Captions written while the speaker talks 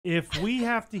If we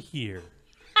have to hear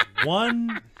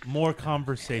one more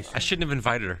conversation, I shouldn't have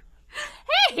invited her.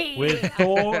 Hey! with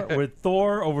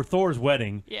Thor over Thor's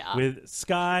wedding, Yeah. with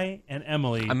Sky and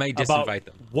Emily, I may about disinvite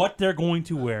them. what they're going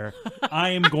to wear, I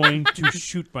am going to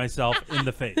shoot myself in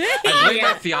the face. I blame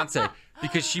my fiance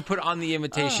because she put on the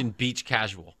invitation beach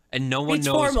casual, and no one Beach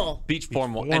knows formal. beach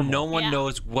formal, and no one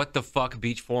knows what the fuck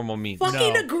beach formal means.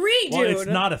 Fucking agree, dude. Well, it's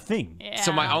not a thing. Yeah.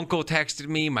 So my uncle texted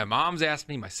me, my mom's asked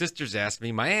me, my sisters asked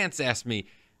me, my aunts asked me,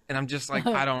 and I'm just like,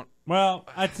 I don't. Well,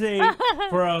 I'd say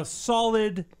for a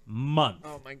solid month,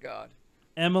 Oh my god.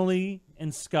 Emily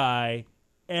and Sky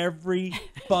every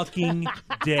fucking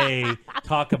day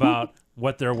talk about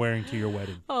what they're wearing to your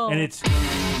wedding. And it's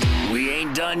We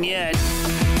ain't done yet.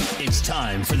 It's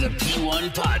time for the P1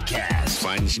 podcast.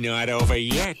 Fun's not over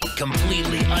yet.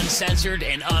 Completely uncensored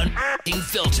and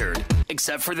unfiltered,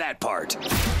 except for that part.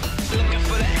 Looking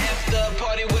for the after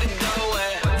party with it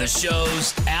going. The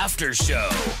show's after show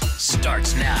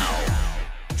starts now.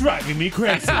 driving me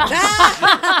crazy.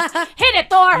 Hit it,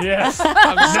 Thor. Yes.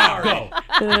 I'm sorry.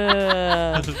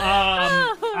 Now go.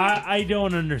 I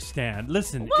don't understand.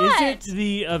 Listen, What? is it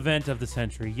the event of the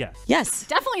century? Yes. Yes.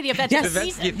 Definitely the event Yes. of the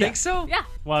That's- season. you think so? Yeah,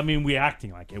 Well, I mean, we're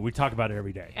acting like it. We talk about it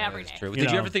every day. every day. That's true. You Did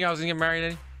you know. ever think I was going to get married,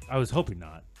 Eddie? I was hoping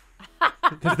not.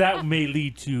 Because that may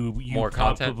lead to you More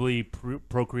content? probably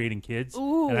procreating kids.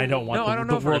 And I don't want No, the, I don't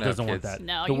know the if we're world gonna have doesn't want kids. that.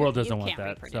 No, the world you doesn't want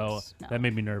can't that. So reproduce. No. that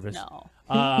made me nervous. No.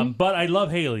 But I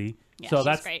love Haley. Yeah, so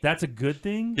she's great. that's a good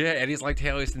thing. Yeah, Eddie's liked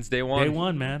Haley since day one. Day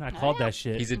one, man. I called that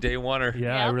shit. He's a day oneer.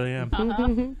 Yeah, I Yep. really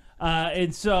am.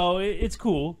 And so it's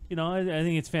cool. You know, I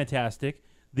think it's fantastic.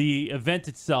 The event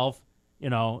itself, you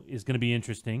know, is going to be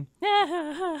interesting.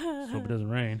 Hope it doesn't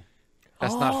rain.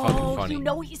 That's not fucking funny. You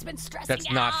know he's been stressing That's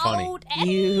not funny. out.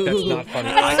 That's not funny.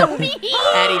 That's so mean.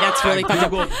 Eddie, that's really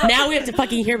fucked up. Now we have to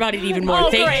fucking hear about it even more. Oh,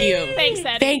 Thank great. you. Thanks,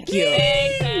 Eddie. Thank you.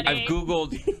 Thanks, Eddie. I've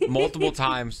Googled multiple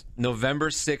times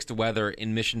November 6th weather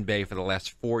in Mission Bay for the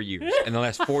last 4 years. And the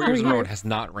last 4 years in a row, it has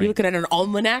not You rained. looking at an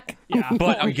almanac?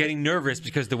 But I'm getting nervous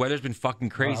because the weather's been fucking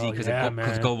crazy because yeah, of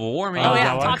man. global warming. Oh,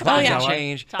 yeah. Talk about climate it.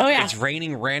 change. Oh, yeah. It's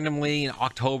raining randomly in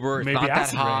October. It's Maybe not that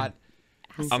acid hot.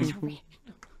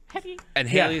 Eddie. And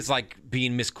Haley's like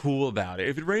being Miss Cool about it.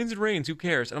 If it rains, it rains. Who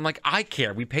cares? And I'm like, I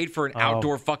care. We paid for an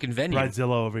outdoor fucking venue.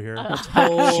 Bridezilla over here.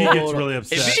 Oh. She gets really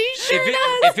upset.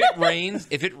 If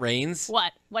it rains,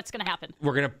 What? What's going to happen?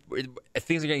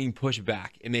 things are getting pushed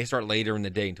back. It may start later in the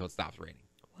day until it stops raining.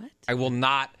 What?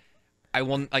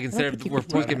 Instead of, we're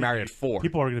supposed to get married at 4.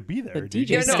 People are going to be there. The dude.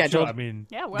 DJ scheduled. I mean,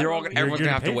 Yeah, well, They're all, You're everyone's gonna going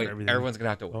to have pay to for wait. everything. Everyone's going to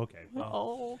have to wait. okay. Well.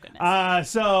 Oh, goodness.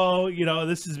 So, you know,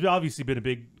 this has obviously been a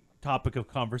big topic of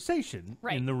conversation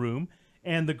Right. in the room.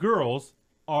 And the girls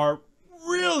are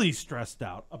really stressed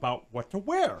out about what to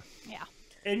wear. Yeah.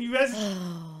 And you guys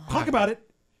talk about it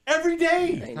every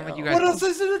day. It's not like you guys- What else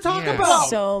is there to talk Yeah. about?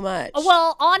 So much.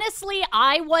 Well, honestly,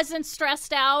 I wasn't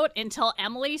stressed out until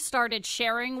Emily started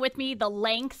sharing with me the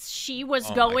lengths she was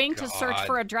going to search God.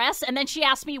 for a dress. And then she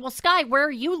asked me, well, Sky, where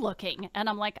are you looking? And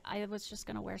I'm like, I was just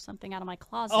going to wear something out of my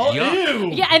closet. Oh, Yuck. ew.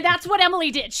 Yeah, and that's what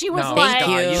Emily did. She was No, like,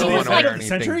 Sky, you So don't the want to event wear of the anything.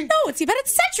 century? No, it's the event of the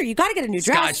century. You got to get a new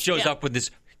dress. Scott shows up with this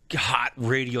hot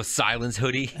radio silence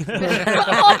hoodie. oh,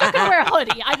 I'm not going to wear a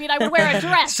hoodie. I mean, I would wear a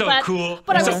dress. So but, cool.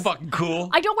 But I so was, fucking cool.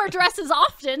 I don't wear dresses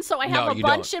often, so I have No, a you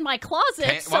bunch don't. in my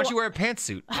closet. Why don't you wear a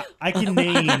pantsuit? I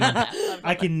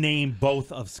can name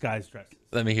both of Sky's dresses.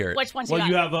 Let me hear it. Which ones Well,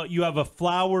 you got? you have a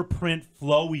flower print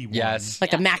flowy one. Yes.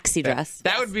 Like a maxi dress.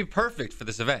 That would be perfect for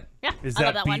this event. Yeah, Is I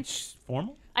love that that one. beach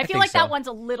formal? I feel think like that so. one's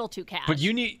a little too cash. But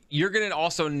you're gonna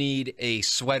also need a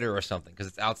sweater or something because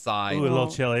it's outside. Ooh, a little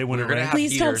chilly. When We're it gonna rains. have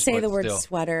Please don't heaters, say but the word still.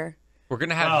 sweater. We're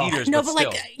gonna have Oh. heaters. No, but but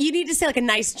like still. you need to say like a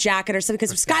nice jacket or something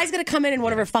because Sky's gonna come in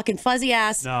one of her fucking fuzzy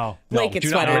ass No. blanket do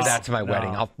not sweaters. wear that to my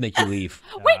wedding. I'll make you leave.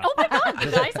 Wait, oh my God,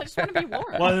 you guys, I just want to be warm.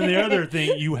 Well, then the other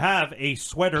thing, you have a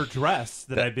sweater dress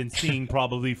that I've been seeing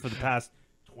probably for the past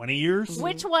 20 years.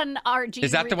 Which one are do you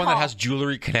Is that the one that recall? has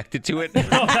jewelry connected to it? No,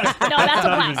 that's a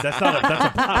blouse. That's not that's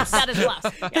a blouse. That is a blouse.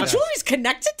 The Yeah. jewelry's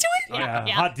connected to it? Yeah,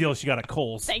 yeah. hot deal. She got a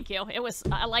Kohl's. Thank you. It was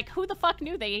like, who the fuck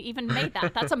knew they even made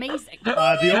that? That's amazing.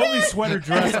 The only sweater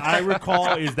dress I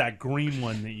recall is that green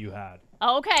one that you had.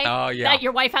 Okay. Oh, yeah. That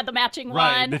your wife had the matching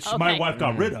Right, one. that Okay. my wife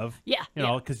got rid of. Yeah, You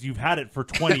know, yeah. because you've had it for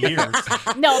 20 years.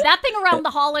 No, that thing around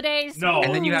the holidays. No.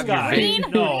 And then you have your Scott, Green?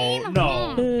 No,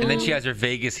 no. And then she has her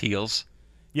Vegas heels.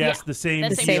 Yes, Yeah, the same.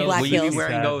 the same heels black Will you be heels.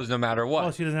 wearing had. those no matter what?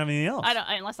 Well, she doesn't have anything else. I don't,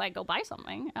 unless I go buy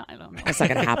something. I don't know. That's not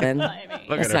gonna happen. I mean,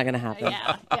 Look That's at not her. gonna happen.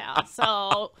 yeah.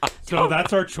 So So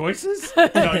that's our choices?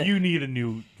 No, you need a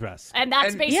new dress. And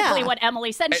that's basically Yeah. what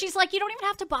Emily said. And she's like, you don't even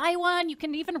have to buy one. You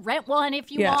can even rent one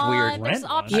if you Yeah. It's want. weird. There's Rent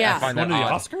one? options. Yeah. I find One that of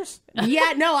the odd. Oscars?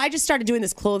 Yeah, no, I just started doing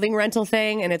this clothing rental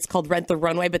thing, and it's called Rent the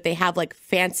Runway, but they have like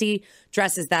fancy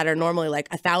dresses that are normally like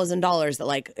 $1,000 that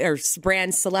like or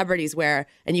brand celebrities wear,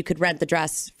 and you could rent the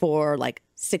dress for like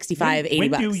 65, 80 when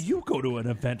bucks. do you go to an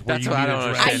event where That's you what I need don't a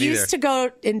dress? I understand. used to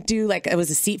go and do like it was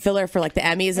a seat filler for like the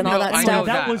Emmys and all that I stuff. know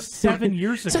That that. was 7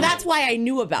 years ago. So that's why I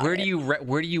knew about Where it. do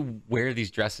you wear these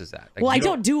dresses at? Like, Well, I you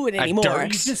don't do it at anymore.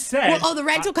 Dirk's? You just said. Well, the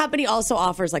rental company also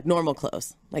offers like normal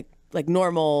clothes, like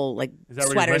normal like Is that where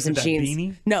you sweaters and rented that jeans.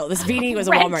 beanie? No, this beanie was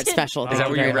a Walmart Rented. special. Is Thank that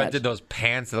you where you very rented much. those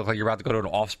pants that look like you're about to go to an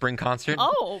Offspring concert?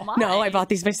 Oh, my. No, I bought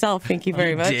these myself. Thank you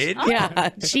very much. did? Yeah,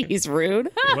 jeez, rude.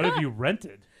 What have you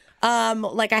rented?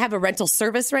 Like I have a rental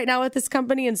service right now with this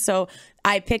company, and so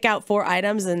I pick out 4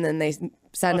 items and then they send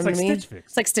it's them like to me. Stitch Fix.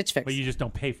 It's like Stitch Fix. But you just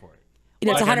don't pay for it. You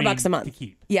know, it's Like, I $100 mean, a month to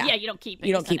keep. Yeah, Yeah, you don't keep it.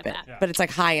 You don't send keep it, back. but it's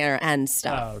like higher end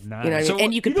stuff. Oh, nice. You know what I mean? So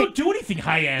And you could You pick. don't do anything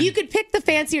high end. You could pick the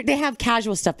fancier. They have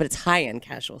casual stuff, but it's high end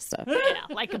casual stuff. Yeah,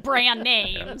 like brand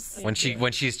names. When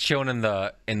she's chilling in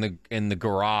the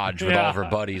garage with all of her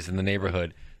buddies in the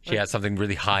neighborhood, she has something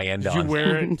really high end Did you on.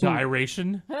 wear it to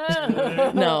iration?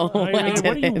 No, I I mean,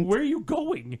 didn't. where are you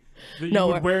going? That you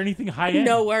Nowhere. would wear anything high end?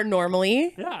 Nowhere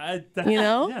normally. Yeah, You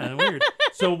know? Yeah, weird.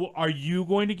 So, are you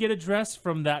going to get a dress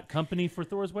from that company for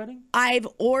Thor's wedding? I've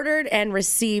ordered and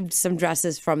received some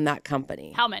dresses from that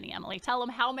company. How many, Emily? Tell them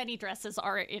how many dresses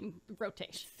are in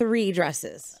rotation. 3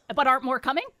 dresses. But aren't more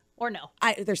coming? Or no?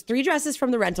 There's 3 dresses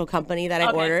from the rental company that I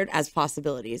Okay. ordered as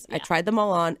possibilities. I tried them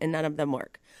all on, and none of them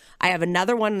work. I have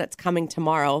another one that's coming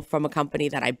tomorrow from a company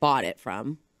that I bought it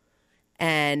from,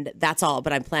 and that's all.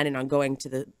 But I'm planning on going to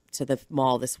the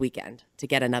mall this weekend to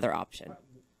get another option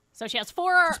So she has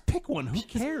 4. Pick one. Who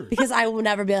cares? because I will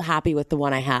never be happy with the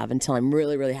one I have until I'm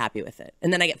really, really happy with it,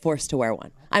 and then I get forced to wear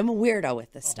one. I'm a weirdo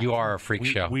with this stuff. You are a freak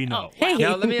show. We know. Hey,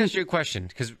 Now let me ask you a question,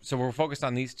 because we're focused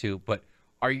on these two, but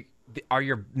are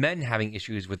your men having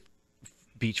issues with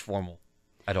beach formal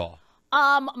at all?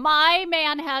 My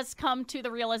man has come to the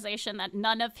realization that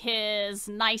none of his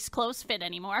nice clothes fit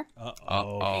anymore.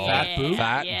 Oh, Fat boo?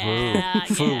 Fat Yeah,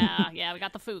 boo. Foo. yeah, we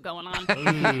got the foo going on.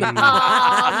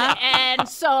 And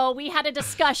so we had a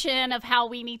discussion of how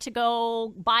we need to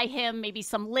go buy him maybe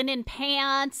some linen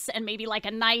pants and maybe like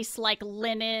a nice like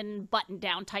linen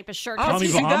button-down type of shirt. 'Cause Tommy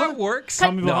he's- See, Bahama? that works.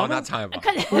 Tommy No, Bahama? not Tommy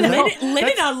Bahama. linen That's- on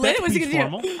linen. that's What's he beach gonna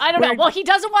do? formal. I don't know. Well, he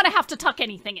doesn't want to have to tuck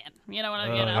anything in. You know what I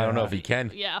mean? I don't know if he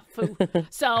can. Yeah, foo.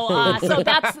 So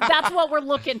that's what we're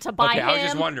looking to buy Okay, him. I was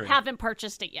just wondering. Haven't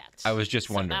purchased it yet. I was just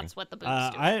So wondering. that's what the boots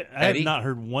do. I have Eddie? not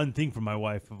heard one thing from my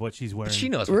wife of what she's wearing. She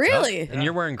knows what's Really? up. And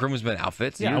you're wearing groomsmen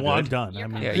outfits. Yeah, you're well, I'm good. done. I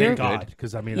mean, Yeah, thank you're God, good.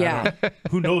 because I mean, Yeah.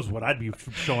 who knows what I'd be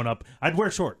showing up? I'd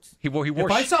wear shorts. He wore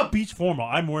If I saw beach formal,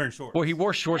 I'm wearing shorts. Well, he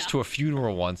wore shorts to a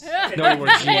funeral once. No, he wore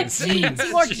jeans. jeans.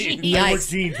 He wore jeans. I wore Yikes.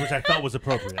 jeans, which I felt was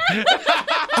appropriate.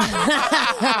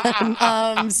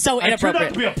 So I turned out to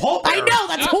inappropriate. be a pulp. I know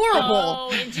that's horrible.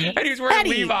 Oh, in jeans. And he was wearing Eddie.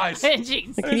 Levi's. In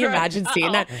jeans. Can you imagine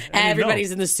seeing that?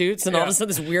 Everybody's in the suits, and all of a sudden,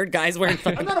 this weird guy's wearing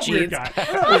fucking I'm not a jeans. weird guy.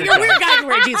 Oh, you're a weird guy who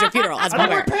wears jeans at a funeral. That's I my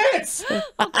don't wear weird. pants. It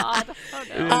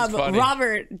was funny.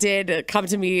 Robert did come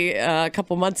to me a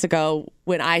couple months ago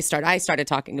when I started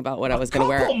talking about what I was going to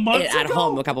wear couple months at ago?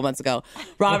 home a couple months ago.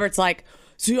 Robert's like,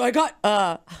 so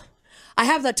I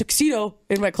have that tuxedo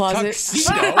in my closet.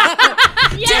 Tuxedo?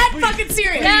 Yes. Dead fucking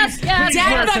serious. Yes, yes, Dead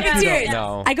yes, fucking yes. serious.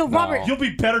 No, I go, no. Robert. You'll be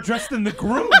better dressed than the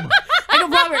groom. I go,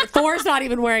 Robert. Thor's not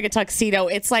even wearing a tuxedo.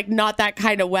 It's like not that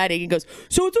kind of wedding. He goes,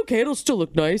 so it's okay. It'll still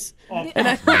look nice. And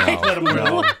let him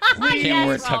No. wear He can't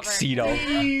wear a Yes, Robert. tuxedo.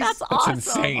 That's That's awesome.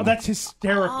 insane. Oh, that's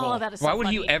hysterical. Oh, that is so Why would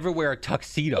funny. you ever wear a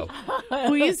tuxedo?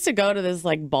 We used to go to this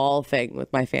like ball thing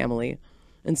with my family,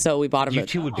 and so we bought him. You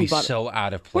two would be so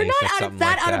out of We're place. not at out something of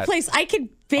that like out that. of place. I could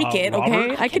fake it, okay?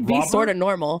 Robert? I could be Robert? sort of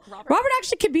normal. Robert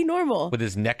actually could be normal. With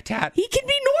his neck tat. He can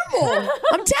be normal.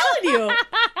 I'm telling you,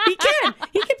 he can.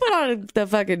 He can put on the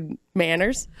fucking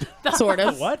manners, sort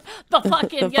of. What? The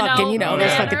fucking, The fucking, you know, those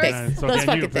manners. fucking things. Yeah, so Those can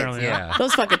fucking you, things. apparently, Yeah.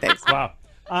 Those fucking things.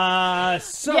 Wow.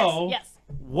 So, Yes.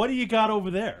 what do you got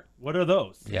over there? What are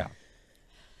those? Yeah.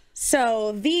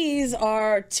 So these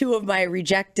are 2 of my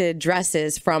rejected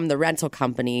dresses from the rental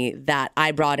company that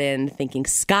I brought in, thinking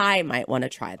Sky might want to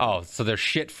try them. Oh, so they're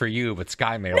shit for you, but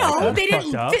Sky may like No, them. they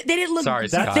didn't. fucked up. They didn't look. Sorry,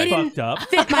 That's Sky. They didn't fucked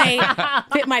up.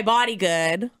 fit my body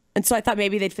good, and so I thought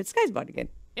maybe they'd fit Sky's body good.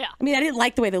 Yeah. I mean, I didn't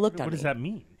like the way they looked on What me. does that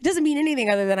mean? It doesn't mean anything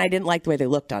other than I didn't like the way they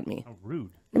looked on me. Oh,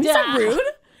 rude. I mean, it's not rude.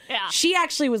 Yeah. She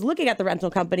actually was looking at the rental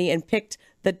company and picked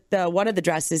the one of the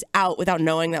dresses out without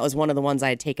knowing that was one of the ones I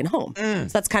had taken home. So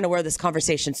that's kind of where this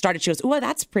conversation started. She goes, "Oh,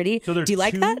 that's pretty. So Do you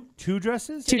like that?" Two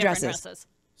dresses? Two Different dresses.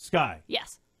 Sky,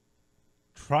 Yes.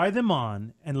 try them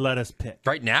on and let us pick.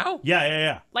 Right now?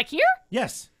 Yeah. Like here?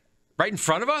 Yes. Right in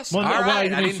front of us? Well, no, All well,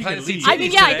 right. I I mean, didn't she plan could to see leave. I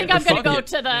mean, titties yeah, I today. think I'm going to Fuck go it.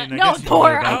 to the... I mean, I No, guess you Thor,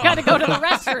 wanna go. I've got to go to the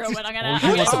restroom, and I'm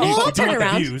going to... We'll turn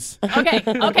around. Views.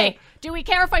 Okay. Do we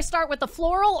care if I start with the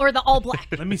floral or the all black?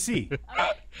 Let me see.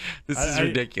 This is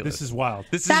ridiculous. This is wild.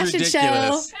 This is Fashion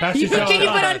ridiculous. show. Fashion You show. can you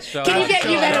put on? Show Can you at get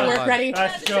you better work lunch. ready?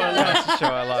 Fashion show. Fashion show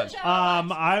at lunch.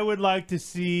 I would like to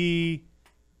see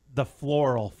the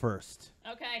floral first.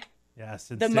 Okay. Yes.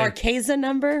 The Marquesa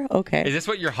number. Okay. Is this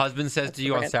what your husband says to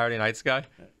you on right. Saturday night, Sky?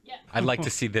 Yeah. I'd like to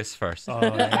see this first. Oh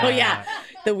yeah,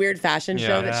 the weird fashion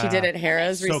show that she did at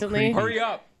Harrah's So recently. creepy. Hurry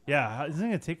up. Yeah. Isn't it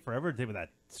going to take forever to take with that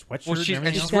sweatshirt? Well, and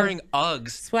everything she's else? wearing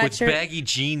Uggs with Sweatshirt. baggy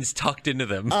jeans tucked into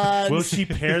them. Will she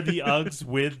pair the Uggs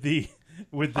with the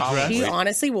dress? She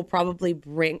honestly will probably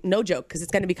bring, no joke, because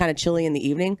it's going to be kind of chilly in the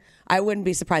evening. I wouldn't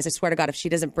be surprised, I swear to God, if she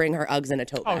doesn't bring her Uggs in a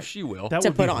tote bag. Oh, she will. That to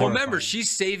would put be on. Well, horrifying. remember, she's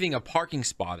saving a parking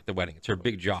spot at the wedding. It's her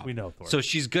big job. We know, Thor. So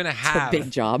she's going to a have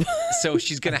big job. So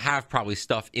she's going to have probably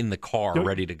stuff in the car Don't-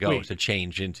 ready to go wait. to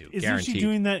change into. Isn't guaranteed. she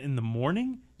doing that in the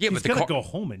morning? Yeah, she's but the gonna car- go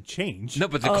home and change. No,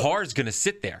 but the car's going to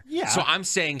sit there. Yeah. So I'm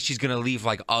saying she's going to leave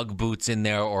like Ugg boots in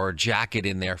there or a jacket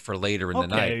in there for later in the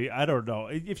night. Okay, I don't know.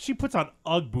 If she puts on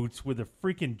Ugg boots with a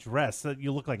freaking dress,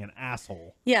 you look like an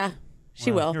asshole. Yeah, she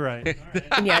will. You're right. All right.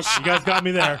 And yeah, You guys got me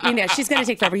there. yeah, she's going to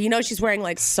take forever. You know she's wearing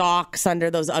like socks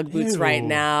under those Ugg boots right Ew.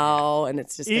 now, and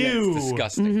it's just gonna, Ew.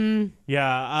 Disgusting. Yeah,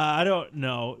 I don't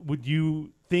know. Would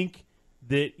you think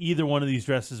that either one of these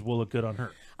dresses will look good on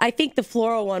her? I think the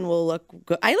floral one will look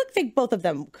good. Think both of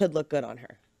them could look good on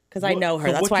her because I know her.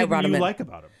 So That's what why I didn't brought them you in. like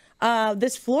about them?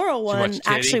 This floral one much titty?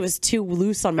 actually was too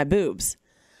loose on my boobs.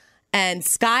 And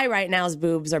Sky right now's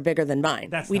boobs are bigger than mine.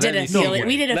 That's we not- did a Let me see feeling. your-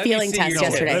 We did a let me feeling see test your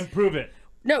tits. yesterday. Then prove it.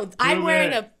 No, I'm Prove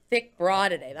wearing it. a thick bra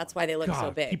today. That's why they look God,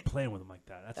 so big. keep playing with them like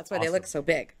that. That's why they look so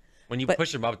big. When you But-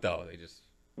 push them up, though, they just.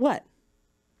 What?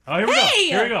 Oh, here we Hey!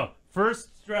 go. Here we go. First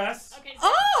dress, Okay,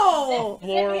 Oh,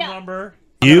 floral me up. number.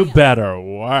 You better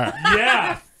work.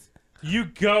 Yes. You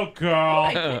go,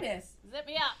 girl. goodness! zip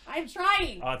me up. I'm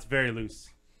trying. Oh, it's very loose.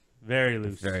 Very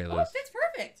loose. Very Oh, loose. it fits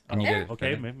perfect. Can you There. get it?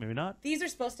 Okay, maybe not. These are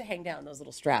supposed to hang down those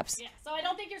little straps. Yeah, so I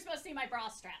don't think you're supposed to see my bra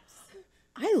straps.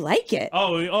 I like it.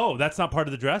 Oh, that's not part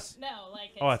of the dress? No,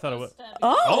 like it's Oh, I thought it was- supposed to be-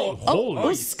 Oh, holy.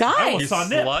 I Sky. almost saw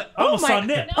nip. slut. I almost Oh, saw my-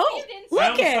 nip. No, Oh, you didn't. look I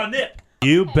almost saw it. nip.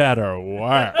 You better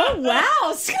work. Oh,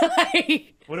 wow, Sky.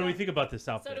 What do we think about this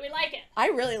So outfit? do we like it? I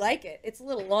really like it. It's a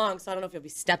little long, so I don't know if you'll be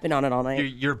stepping on it all night.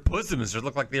 Your bosoms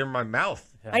look like they're in my mouth.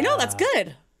 I know, that's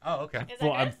good. Oh, okay. Is that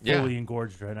Well, good? I'm Yeah. fully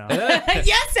engorged right now.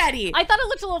 Yes, Eddie. I thought it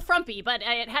looked a little frumpy, but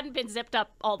it hadn't been zipped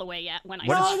up all the way yet when I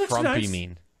What saw Well, it. does that's frumpy nice.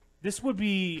 mean? This would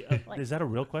be. Is that a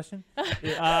real question?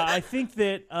 I think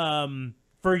that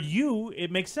for you,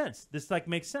 it makes sense. This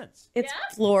makes sense. It's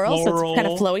Yeah? floral, so Floral, it's kind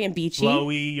of flowy and beachy.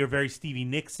 Flowy. You're very Stevie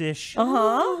Nicks-ish.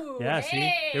 Uh-huh. Yeah. See,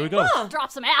 Hey. here we go. Drop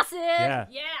some acid. Yeah.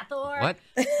 Thor. What?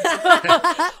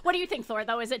 What do you think, Thor,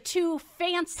 though? Is it too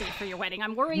fancy for your wedding?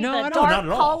 I'm worried No, the I don't- dark not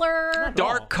at all. color. Not at all.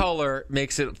 Dark color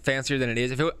makes it fancier than it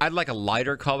is. I'd like a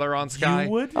lighter color on Sky. You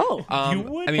would? Oh. You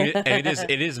would? I mean,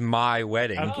 it is my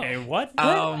wedding. Okay. What?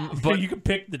 Um, so but- you can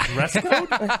pick the dress code.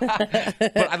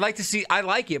 But I'd like to see. I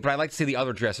like it, but I'd like to see the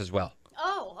other dress as well.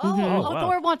 wow.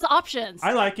 Thor wants options.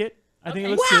 I like it. I think it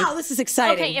looks Wow, good. this is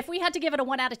exciting. Okay, if we had to give it a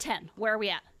 1 out of 10, where are we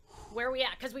at? Where are we at?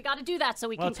 Because we got to do that so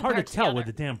we Well, can it's hard compare to tell together. with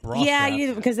the damn bra. yeah,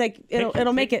 straps. because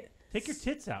it'll make it. Take your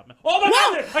tits out, man. Oh my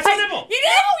Whoa! God! I saw nipple. You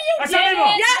did? I saw nipple.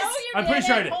 Yes! No, you I'm pretty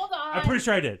sure I didn't. did. Hold on. I'm pretty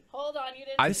sure I did. Hold on, you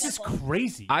didn't. This is nipple.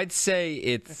 crazy. I'd say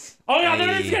it's. Oh yeah, there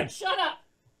it is a again. Shut up.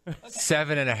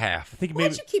 7.5. I think Why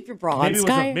maybe don't you keep your bra on, maybe it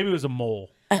was Sky? maybe it was a mole.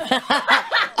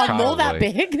 A mole that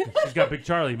Probably. big? He's got big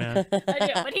Charlie, man. I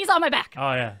do, but he's on my back.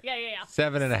 Oh yeah. Yeah.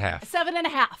 7.5.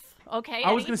 7.5. Okay.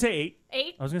 I was Eddie? gonna say 8.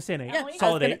 8. I was gonna say an 8. Yeah,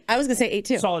 Solid 8. I was gonna say 8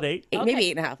 too. Solid 8. 8,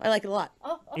 maybe 8.5. I like it a lot.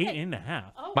 Oh, okay.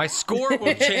 8.5. My score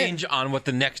will change on what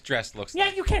the next dress looks Yeah,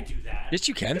 like. you can't do that. Yes,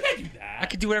 you can. You can't do that. I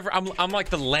can do whatever. I'm like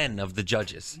the Len of the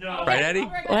judges. No. Right, Eddie?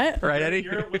 What? Right, Eddie?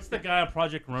 What's the guy on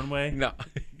Project Runway? No.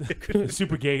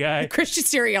 Super gay guy. Christian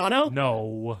Siriano?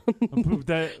 No.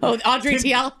 Oh, Audrey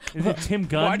Tim, TL? Is it Tim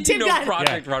Gunn? Why do you Tim know Gunn.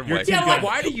 Project Yeah, Runway? you're Tim Gunn.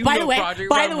 Why do you By know the way, Project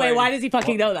by Runway? the way, why does he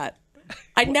fucking know that?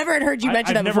 I never had heard you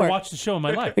mention I've that before. never watched the show in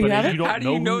my life. You but haven't? You don't How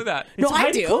do you know who- that? It's No, a I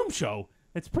Heidi do. Klum show.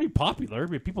 It's pretty popular.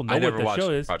 People know I what never the watched show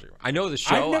is. Project. I know the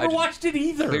show. I've never I just- watched it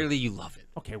either. Clearly, you love it.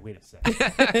 Okay, wait a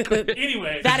second.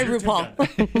 Anyway, That and you're Tim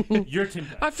RuPaul. Gunn. You're Tim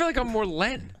Gunn. I feel like I'm more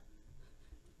Len.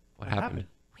 What happened?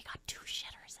 We got 2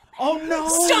 shitters in Oh no!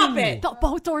 Stop it!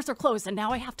 Both doors are closed, and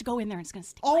now I have to go in there, and it's gonna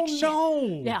stink Oh like shit.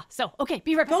 no! Yeah. So okay,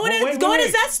 be right back. Go in, wait, go in wait.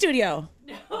 his that studio.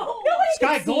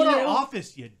 Sky, go in see our you.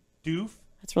 office, you doof.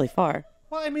 That's really far.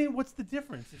 Well, I mean, what's the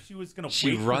difference if she was gonna? She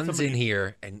wait for runs somebody- in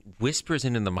here and whispers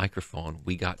into the microphone,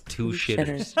 "We got two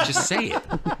shitters." shitters. Just say it.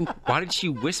 Why did she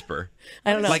whisper?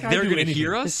 I don't know. Like Sky they're do gonna anything?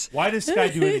 hear us? Why does Sky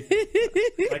do anything?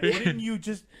 Like, wouldn't you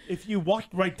just if you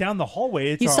walked right down the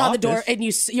hallway? It's You our saw the office. door, and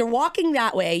you're walking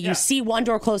that way. You Yeah. see one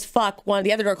door closed, fuck.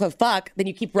 The other door closed, fuck. Then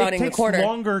you keep running It the takes corner.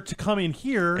 longer to come in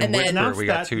here And then- announce We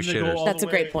got that two than to go shitters. all That's the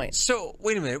a great way. point. So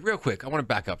wait a minute, real quick. I want to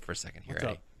back up for a second here, What's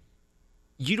Eddie. up?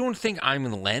 You don't think I'm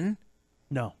in Len?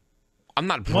 No. I'm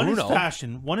not One Bruno. is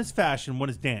fashion, one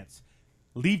is dance.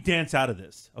 Leave dance out of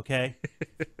this, okay?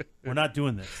 We're not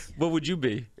doing this. What would you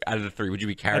be out of the three? Would you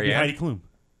be I'd be Carrie Heidi Ann? Klum.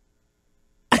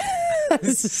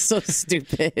 This is so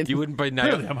stupid. You wouldn't be Really,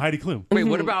 Night. I'm Heidi Klum. Wait,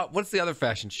 what about what's the other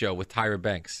fashion show with Tyra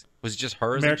Banks? Was it just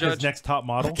her as a America's judge? Next Top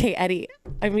Model. Okay, Eddie.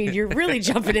 I mean, you're really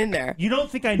jumping in there. You don't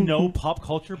think I know pop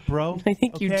culture, bro? I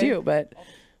think you Okay? do, but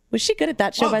was she good at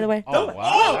that show, by the way? Oh wow,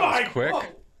 Oh, that was my quick. God.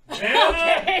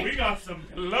 Man, we got some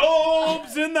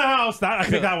globes in the house. I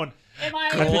picked that one. Am I I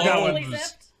think that fully one.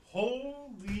 zipped?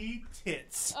 Holy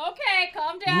tits. Okay,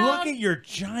 calm down. Look at your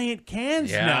giant cans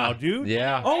Yeah. now, dude.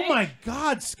 Yeah. Oh my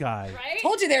God, Sky. Right?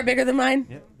 Told you they were bigger than mine.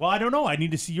 Yeah. Well, I don't know. I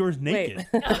need to see yours naked.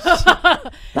 Wait. 'Cause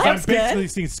I'm That's basically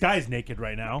good. seeing Sky's naked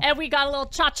right now. And we got a little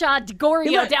cha-cha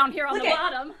Gregorio Look, down here on look the at-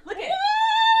 bottom. Look at.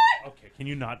 Okay, can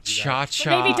you not do that? Cha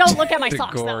cha. Maybe don't look at my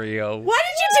socks, though. Gregorio. Why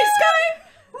did you take Sky?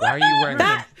 Why are you wearing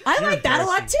That I You're like that a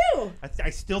lot too. I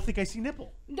still think I see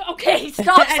nipple. Okay,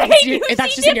 stop And saying it's you you-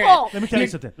 that's see just in your nipple. Let me tell you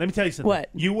something. Let me tell you something. What?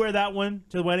 You wear that one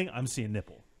to the wedding, I'm seeing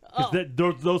nipple.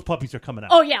 Because those puppies are coming out.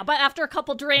 Oh yeah, but after a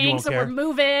couple drinks and care? we're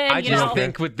moving, I you just know.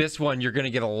 think with this one, you're going to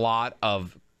get a lot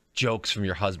of jokes from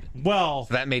your husband. Well,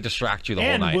 So that may distract you the whole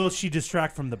and night. will she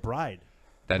distract from the bride?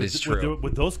 That is true.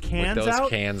 With those cans With those out?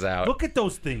 cans out. Look at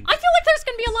those things. I feel like there's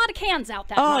gonna be a lot of cans out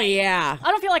that Oh night. yeah. I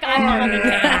don't feel like I'm the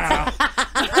only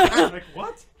can. Like,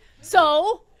 what?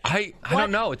 So I What-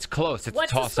 don't know. It's close. It's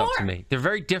what's a the toss up to score? me. They're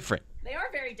very different. they are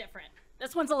very different.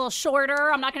 This one's a little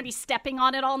shorter. I'm not gonna be stepping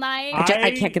on it all night.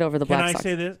 I can't get over the black Can I socks.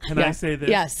 say this? Can Yeah. I say this?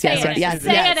 Yes, Say yes, it, yes,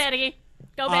 Say yes. it, Eddie.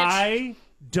 Go, bitch. I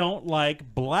don't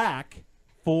like black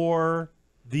for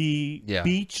the Yeah.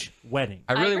 beach wedding.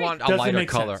 I really agree. want a Doesn't lighter make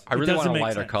color. sense. I It really want doesn't a make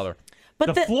lighter sense. color.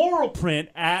 But the floral print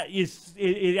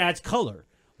it adds color.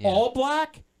 All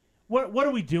black. What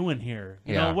are we doing here?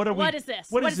 You Yeah. know, what are we? What is this?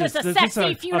 What What is is this, this? a Is this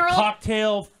sexy funeral? A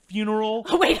cocktail funeral?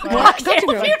 Wait, a Like, cocktail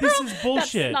funeral? like, this is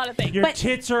bullshit. That's not a thing. Your But-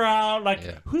 tits are out. Like,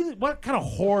 Yeah. what kind of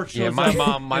whore shows Yeah, my up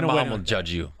mom in a will wedding?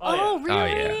 judge you. Oh, really? Oh,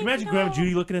 yeah. Can you imagine Grandma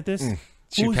Judy looking at this?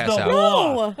 She'd Who's pass the out.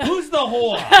 whore? No. Who's the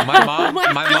whore? My mom,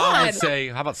 my my mom God. would say,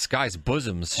 "How about Sky's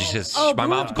bosoms?" She says, Oh, "My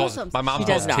mom calls bosoms. my mom She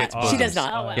calls does tits not. bosoms." She does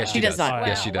not. Oh, wow. Yes, she She does not. Wow,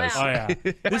 Yes, she does. Oh wow.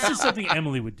 yeah, this is something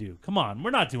Emily would do. Come on, we're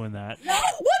not doing that.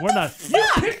 What We're the not.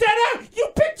 fuck? You picked that out. You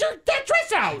picked that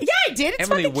dress out. Yeah, I did. It's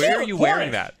Emily, fucking where cute. are you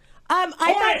wearing Horace. that? I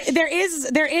Horace. thought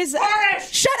there is. Horace.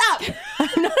 Shut up!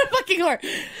 I'm not a fucking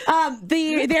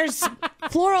whore. There's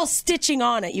floral stitching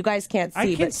on it. You guys can't see.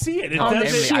 I can but see it. It on the doesn't-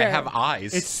 Emily, sheer. I have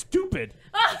eyes. It's stupid.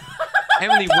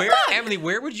 Emily,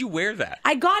 where would you wear that?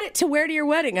 I got it to wear to your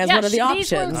wedding as Yeah, one of the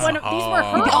these were options. these were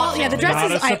her All, yeah, the options.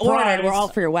 dresses Not a I ordered surprise. were all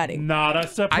for your wedding. Not a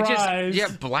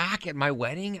surprise. Black at my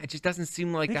wedding. It just doesn't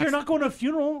seem like If that's you're not going to a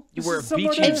funeral, You this wear is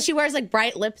somewhere beach- to- And she wears like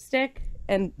bright lipstick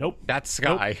and Nope. that's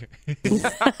Sky.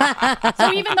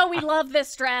 So even though we love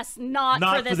this dress, not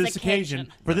Not for this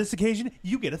occasion. For this occasion,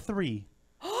 you get a 3.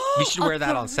 You should wear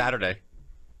that on Saturday.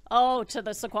 Oh, to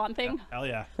the Saquan thing. Hell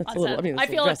yeah. it's a little. I mean, I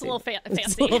it's feel it's a dressy. little fancy.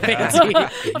 It's a little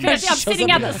fancy. Fancy. I'm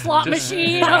sitting at the slot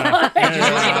machine. Just look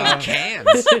at those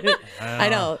cans. I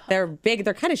know they're big.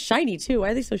 They're kind of shiny too. Why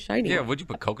are they so shiny? Yeah, would you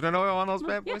put coconut oil on those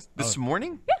bad boys this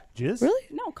morning? Jizz? Really?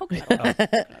 No,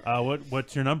 coconut.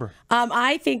 What's your number?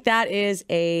 I think that is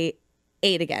a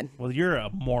 8 again. Well, you're a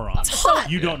moron.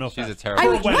 You don't know She's a fashion. terrible. I For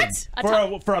a mean,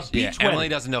 wedding. what? For a beach Yeah, wedding. Emily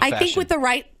doesn't know I fashion. think with the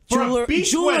right For a jewelry,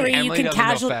 beach wedding. you Emily can doesn't know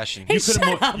casually. fashion. Hey, You shut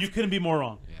couldn't, up. you couldn't be more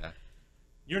wrong. Yeah.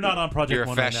 You're not on Project You're a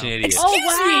One fashion right now. idiot. Oh,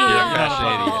 Excuse me. You're a wow.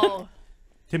 fashion idiot.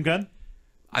 Tim Gunn?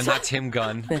 I'm not Tim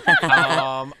Gunn.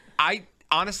 I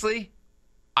honestly,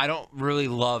 I don't really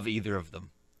love either of them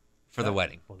for the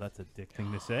wedding. Well, that's a dick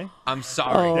thing to say. I'm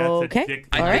sorry. Oh. That's a Okay. dick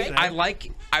I thing All to think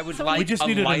say. I would So like We just a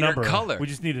needed a lighter number. color. We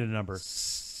just needed a number.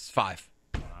 5.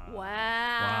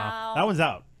 Wow. That one's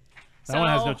out. That one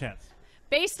has no So- chance.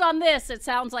 Based on this, it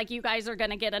sounds like you guys are going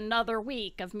to get another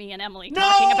week of me and Emily No!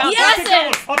 talking about Yes!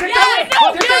 dresses. I'll take that